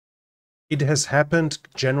It has happened.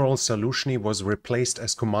 General Zaluzhnyi was replaced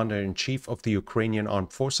as commander-in-chief of the Ukrainian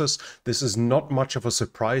armed forces. This is not much of a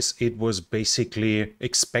surprise. It was basically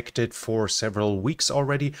expected for several weeks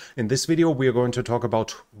already. In this video, we are going to talk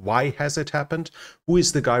about why has it happened, who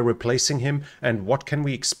is the guy replacing him, and what can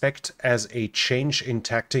we expect as a change in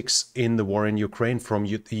tactics in the war in Ukraine from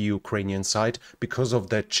the Ukrainian side because of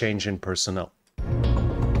that change in personnel.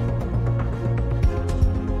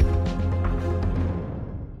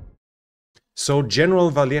 So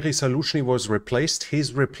General Valery Zaluzhnyi was replaced.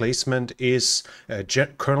 His replacement is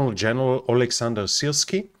Colonel General Alexander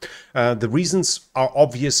Syrsky. The reasons are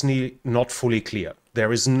obviously not fully clear.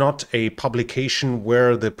 There is not a publication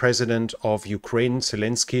where the president of Ukraine,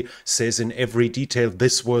 Zelensky, says in every detail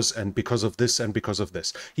this was and because of this and because of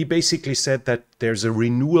this. He basically said that there's a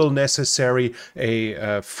renewal necessary,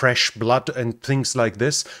 a fresh blood and things like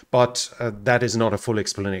this, but that is not a full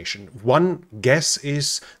explanation. One guess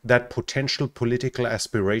is that potential political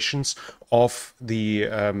aspirations of the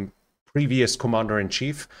previous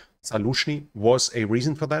commander-in-chief, Zaluzhnyi, was a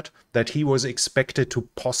reason for that he was expected to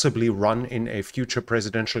possibly run in a future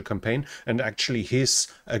presidential campaign, and actually the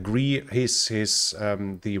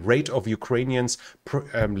rate of Ukrainians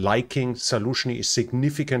liking Zaluzhnyi is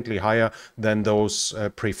significantly higher than those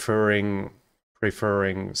preferring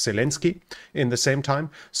Zelensky in the same time.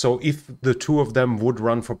 So if the two of them would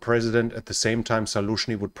run for president at the same time,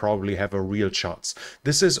 Zaluzhnyi would probably have a real chance.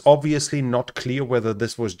 This is obviously not clear whether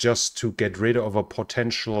this was just to get rid of a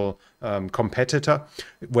potential competitor,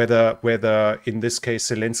 whether in this case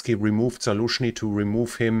Zelensky removed Zaluzhnyi to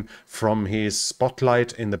remove him from his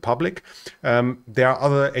spotlight in the public. There are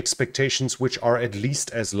other expectations which are at least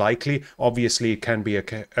as likely. Obviously, it can be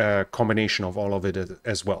a combination of all of it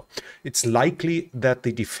as well. It's likely that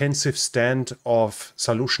the defensive stand of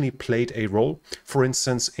Zaluzhnyi played a role, for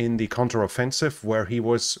instance, in the counteroffensive, where he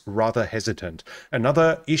was rather hesitant.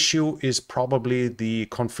 Another issue is probably the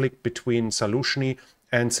conflict between Zaluzhnyi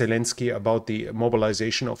and Zelensky about the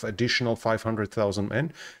mobilization of additional 500,000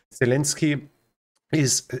 men. Zelensky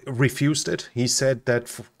refused it. He said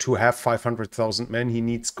that to have 500,000 men, he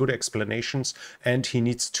needs good explanations and he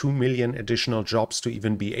needs 2 million additional jobs to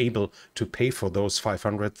even be able to pay for those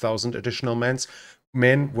 500,000 additional men,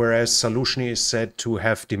 whereas Zaluzhnyi is said to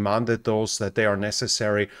have demanded those, that they are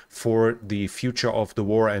necessary for the future of the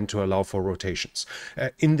war and to allow for rotations.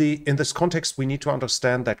 In this context, we need to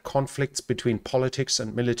understand that conflicts between politics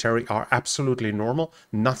and military are absolutely normal.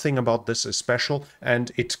 Nothing about this is special, and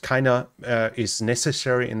it kind of is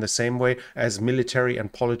necessary in the same way as military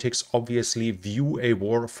and politics obviously view a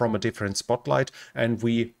war from a different spotlight. And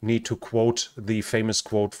we need to quote the famous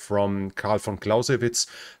quote from Karl von Clausewitz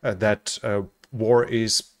that war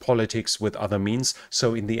is politics with other means.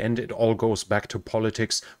 So in the end, it all goes back to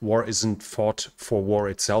politics. War isn't fought for war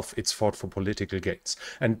itself, it's fought for political gains.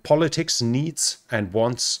 And politics needs and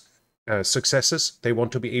wants successes. They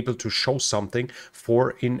want to be able to show something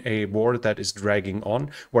in a war that is dragging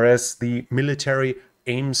on, whereas the military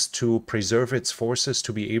aims to preserve its forces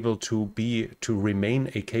to be able to remain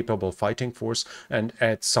a capable fighting force, and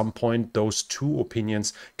at some point those two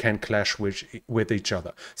opinions can clash with each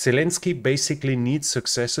other. Zelensky basically needs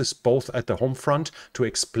successes both at the home front to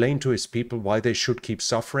explain to his people why they should keep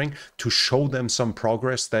suffering, to show them some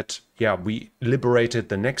progress that yeah, we liberated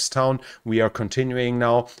the next town, we are continuing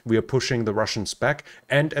now, we are pushing the Russians back,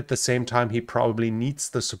 and at the same time he probably needs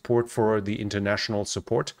the support for the international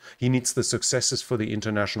support. He needs the successes for the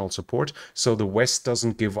international support, so the West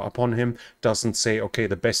doesn't give up on him, doesn't say, okay,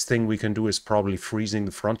 the best thing we can do is probably freezing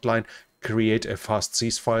the front line, create a fast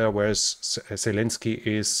ceasefire, whereas Zelensky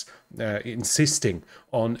is insisting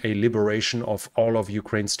on a liberation of all of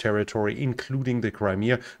Ukraine's territory, including the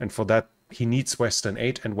Crimea, and for that he needs Western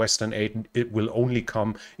aid, and Western aid, it will only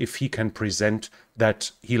come if he can present that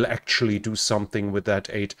he'll actually do something with that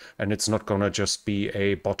aid, and it's not gonna just be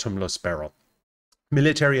a bottomless barrel.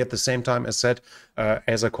 Military, at the same time, as said,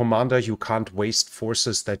 as a commander, you can't waste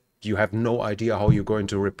forces that you have no idea how you're going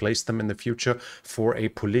to replace them in the future for a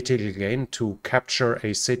political gain, to capture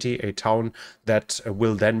a city, a town that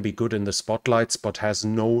will then be good in the spotlights but has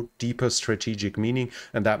no deeper strategic meaning.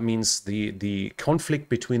 And that means the conflict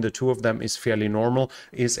between the two of them is fairly normal,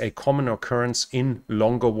 is a common occurrence in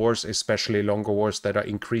longer wars, especially longer wars that are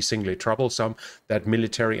increasingly troublesome. That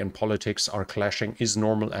military and politics are clashing is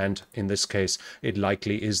normal, and in this case it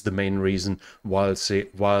likely is the main reason why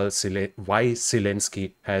Zelensky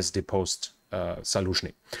has deposed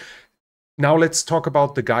Zaluzhnyi. Now let's talk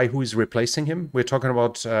about the guy who is replacing him. We're talking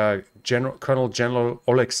about Colonel General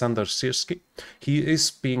Alexander Syrsky. He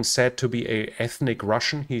is being said to be an ethnic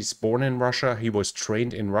Russian. He's born in Russia. He was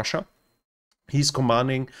trained in Russia. He's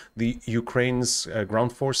commanding the Ukraine's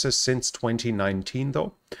ground forces since 2019,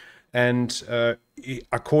 though. And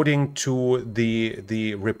according to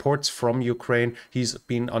the reports from Ukraine, he's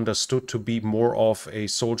been understood to be more of a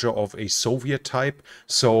soldier of a Soviet type,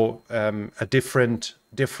 so a different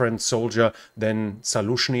soldier than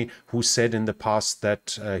Zaluzhnyi, who said in the past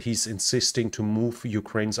that he's insisting to move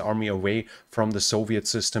Ukraine's army away from the Soviet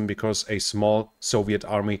system because a small Soviet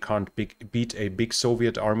army can't beat a big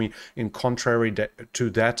Soviet army. In contrary to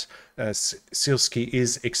that, Syrskyi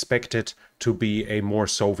is expected to be a more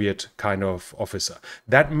Soviet kind of officer.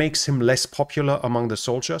 That makes him less popular among the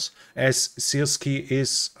soldiers, as Syrskyi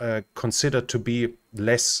is considered to be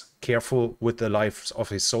less careful with the lives of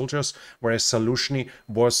his soldiers, whereas Zaluzhnyi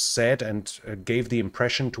was said and gave the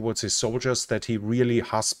impression towards his soldiers that he really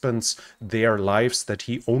husbands their lives, that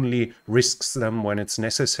he only risks them when it's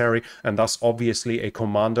necessary, and thus obviously a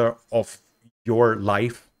commander of your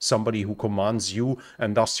life, somebody who commands you,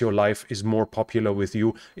 and thus your life is more popular with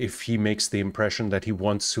you if he makes the impression that he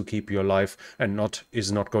wants to keep your life and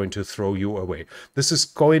is not going to throw you away. This is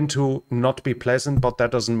going to not be pleasant, but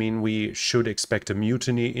that doesn't mean we should expect a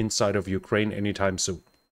mutiny inside of Ukraine anytime soon.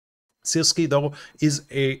 Syrskyi, though,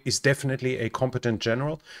 is definitely a competent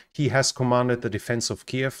general. He has commanded the defense of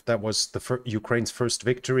Kiev. That was Ukraine's first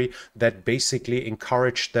victory that basically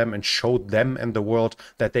encouraged them and showed them and the world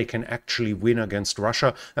that they can actually win against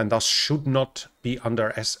Russia, and thus should not be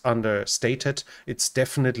understated. It's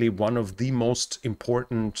definitely one of the most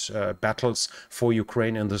important battles for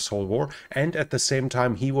Ukraine in this whole war. And at the same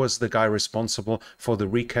time, he was the guy responsible for the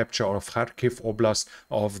recapture of Kharkiv Oblast,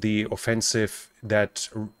 of the offensive that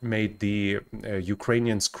made the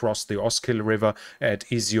Ukrainians cross the Oskil River at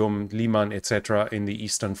Izium, Liman, etc. in the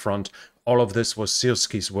Eastern Front. All of this was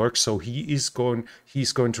Syrskyi's work, so he's going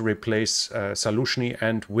to replace Zaluzhnyi,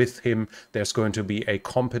 and with him there's going to be a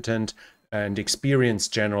competent and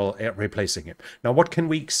experienced general replacing him. Now, what can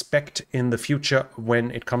we expect in the future when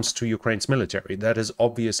it comes to Ukraine's military? That is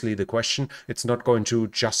obviously the question. It's not going to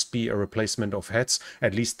just be a replacement of heads.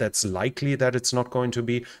 At least that's likely that it's not going to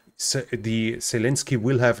be. The Zelensky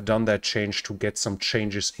will have done that change to get some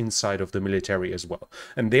changes inside of the military as well.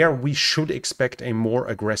 And there we should expect a more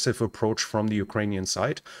aggressive approach from the Ukrainian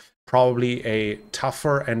side. Probably a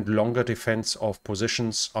tougher and longer defense of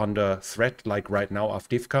positions under threat, like right now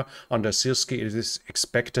Avdiivka. Under Syrskyi, it is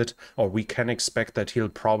expected, or we can expect, that he'll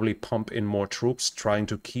probably pump in more troops, trying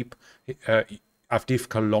to keep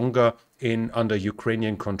Avdiivka longer under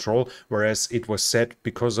Ukrainian control, whereas it was said,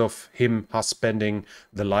 because of him husbanding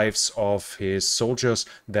the lives of his soldiers,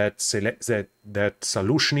 that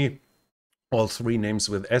Zaluzhnyi, all three names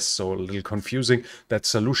with S, so a little confusing, that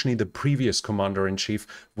Zaluzhnyi, the previous commander-in-chief,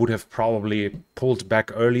 would have probably pulled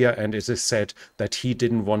back earlier, and it is said that he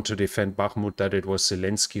didn't want to defend Bakhmut, that it was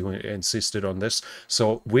Zelensky who insisted on this.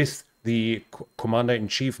 So with the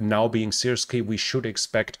commander-in-chief now being Syrskyi, we should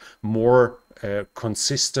expect more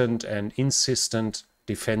consistent and insistent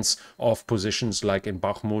defense of positions like in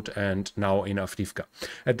Bakhmut and now in Avdiivka.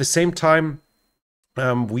 At the same time,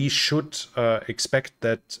 we should expect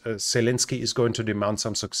that Zelensky is going to demand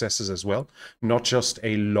some successes as well, not just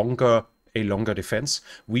a longer defense.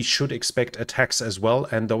 We should expect attacks as well,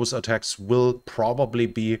 and those attacks will probably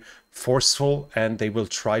be forceful, and they will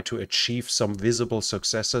try to achieve some visible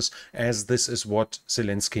successes, as this is what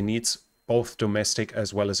Zelensky needs, both domestic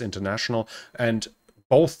as well as international. And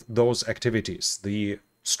both those activities, the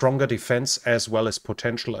stronger defense as well as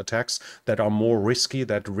potential attacks that are more risky,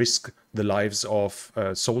 that risk the lives of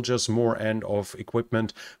soldiers more and of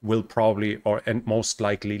equipment, will probably and most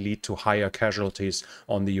likely lead to higher casualties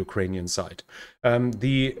on the Ukrainian side.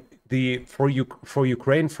 For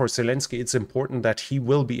Ukraine, for Zelensky, it's important that he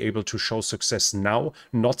will be able to show success now,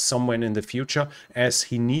 not somewhere in the future, as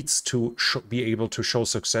he needs to be able to show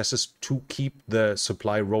successes to keep the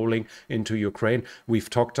supply rolling into Ukraine. We've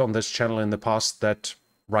talked on this channel in the past that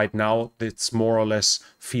right now it's more or less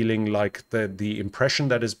feeling like the impression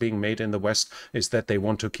that is being made in the West is that they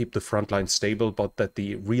want to keep the front line stable, but that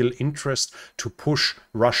the real interest to push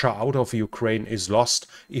Russia out of Ukraine is lost,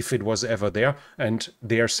 if it was ever there. And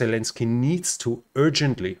there Zelensky needs to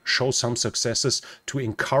urgently show some successes to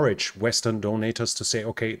encourage Western donors to say,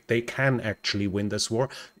 okay, they can actually win this war.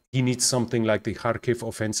 He needs something like the Kharkiv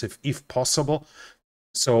offensive, if possible.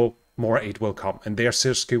 So more aid will come, and there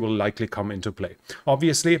Syrskyi will likely come into play.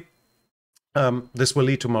 Obviously, this will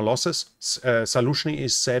lead to more losses. Zaluzhnyi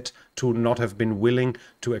is said to not have been willing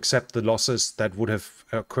to accept the losses that would have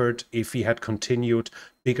occurred if he had continued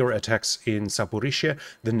bigger attacks in Zaporizhzhia.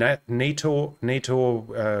 The NATO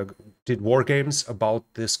conducted war games about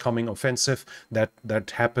this coming offensive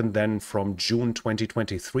that happened then from June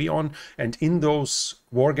 2023 on. And in those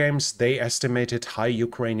war games, they estimated high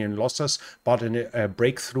Ukrainian losses, but a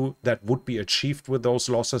breakthrough that would be achieved with those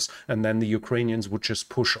losses, and then the Ukrainians would just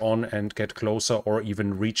push on and get closer or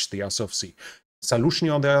even reach the Azov Sea.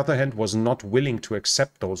 Zaluzhnyi, on the other hand, was not willing to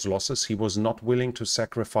accept those losses. He was not willing to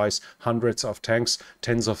sacrifice hundreds of tanks,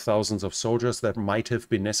 tens of thousands of soldiers that might have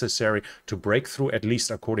been necessary to break through, at least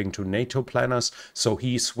according to NATO planners. So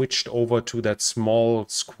he switched over to that small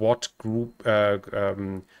squad group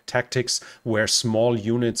tactics, where small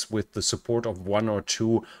units with the support of 1 or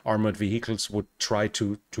 2 armored vehicles would try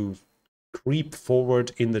to creep forward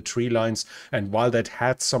in the tree lines. And while that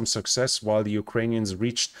had some success, while the Ukrainians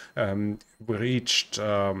reached Verbove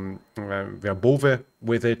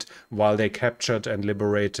with it, while they captured and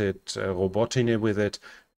liberated Robotine with it,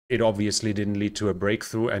 it obviously didn't lead to a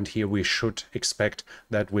breakthrough. And here we should expect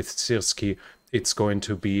that with Syrski, it's going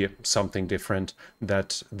to be something different,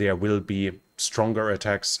 that there will be stronger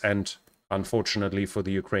attacks and, unfortunately for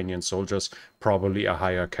the Ukrainian soldiers, probably a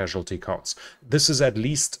higher casualty counts. This is at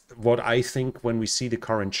least what I think when we see the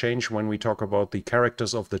current change, when we talk about the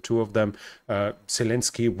characters of the two of them.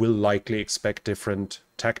 Zelensky will likely expect different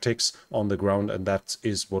tactics on the ground, and that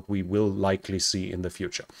is what we will likely see in the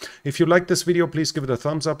future. If you like this video, please give it a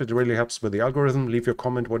thumbs up. It really helps with the algorithm. Leave your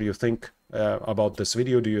comment. What do you think about this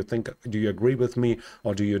video? Do you agree with me,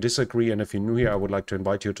 or do you disagree? And if you're new here, I would like to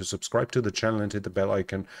invite you to subscribe to the channel and hit the bell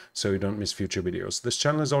icon so you don't miss future videos. This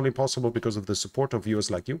channel is only possible because of the support of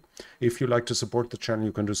viewers like you. If you like to support the channel,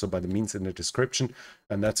 you can do so by the means in the description.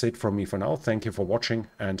 And that's it from me for now. Thank you for watching,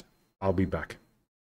 and I'll be back.